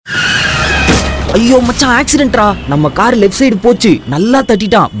ஐயோ மச்சான், ஆக்சிடென்ட்ரா. நம்ம கார் லெஃப்ட் சைடு போச்சு, நல்லா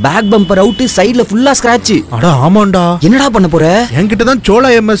தட்டிட்டான். பேக் பம்பர் அவுட், சைடுல ஃபுல்லா ஸ்கிராட்ச். அட ஆமாண்டா. என்னடா பண்ண போற? என்கிட்ட தான் சோழா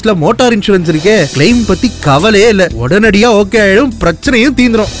எம்எஸ்ல மோட்டார் இன்சூரன்ஸ் இருக்கே. கிளைம் பத்தி கவலையே இல்ல, உடனடியா ஓகே ஆயிடும், பிரச்சனையும்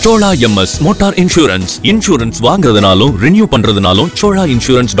தீந்துரும். Chola MS motor insurance. Insurance வாங்குறதுனாலும் ரினியூ பண்றதுனாலும் சோழா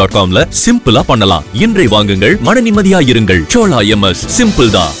இன்சூரன்ஸ்.comல சிம்பிளா பண்ணலாம். இன்றை வாங்குங்கள், மன நிம்மதியா இருங்கள். சோழா எம்எஸ்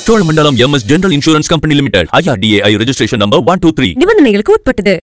சிம்பிள் தான். Cholamandalam MS general insurance company limited, IRDAI registration number 123. நிபந்தனைகளுக்கு உட்பட்டது.